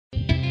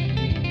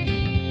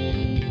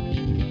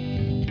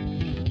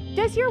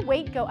Does your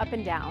weight go up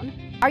and down?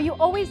 Are you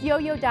always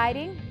yo-yo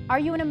dieting? Are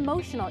you an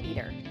emotional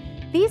eater?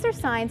 These are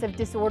signs of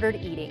disordered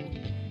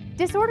eating.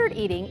 Disordered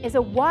eating is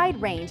a wide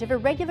range of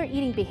irregular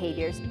eating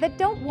behaviors that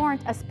don't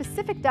warrant a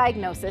specific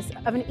diagnosis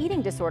of an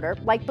eating disorder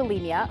like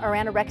bulimia or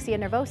anorexia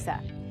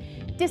nervosa.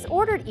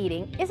 Disordered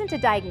eating isn't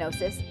a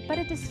diagnosis, but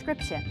a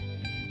description.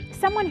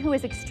 Someone who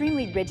is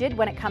extremely rigid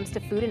when it comes to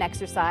food and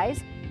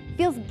exercise,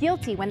 feels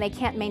guilty when they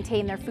can't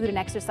maintain their food and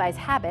exercise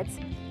habits,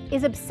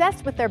 is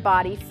obsessed with their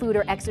body, food,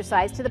 or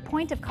exercise to the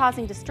point of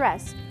causing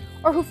distress,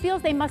 or who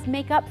feels they must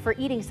make up for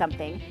eating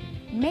something,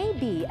 may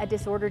be a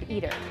disordered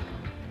eater.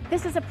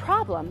 This is a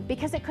problem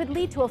because it could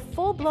lead to a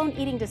full-blown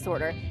eating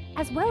disorder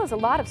as well as a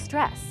lot of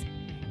stress.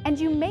 And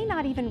you may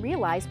not even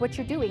realize what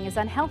you're doing is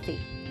unhealthy.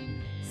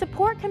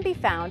 Support can be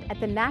found at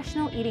the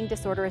National Eating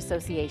Disorder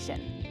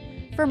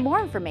Association. For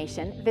more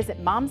information,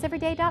 visit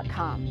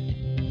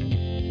MomsEveryday.com.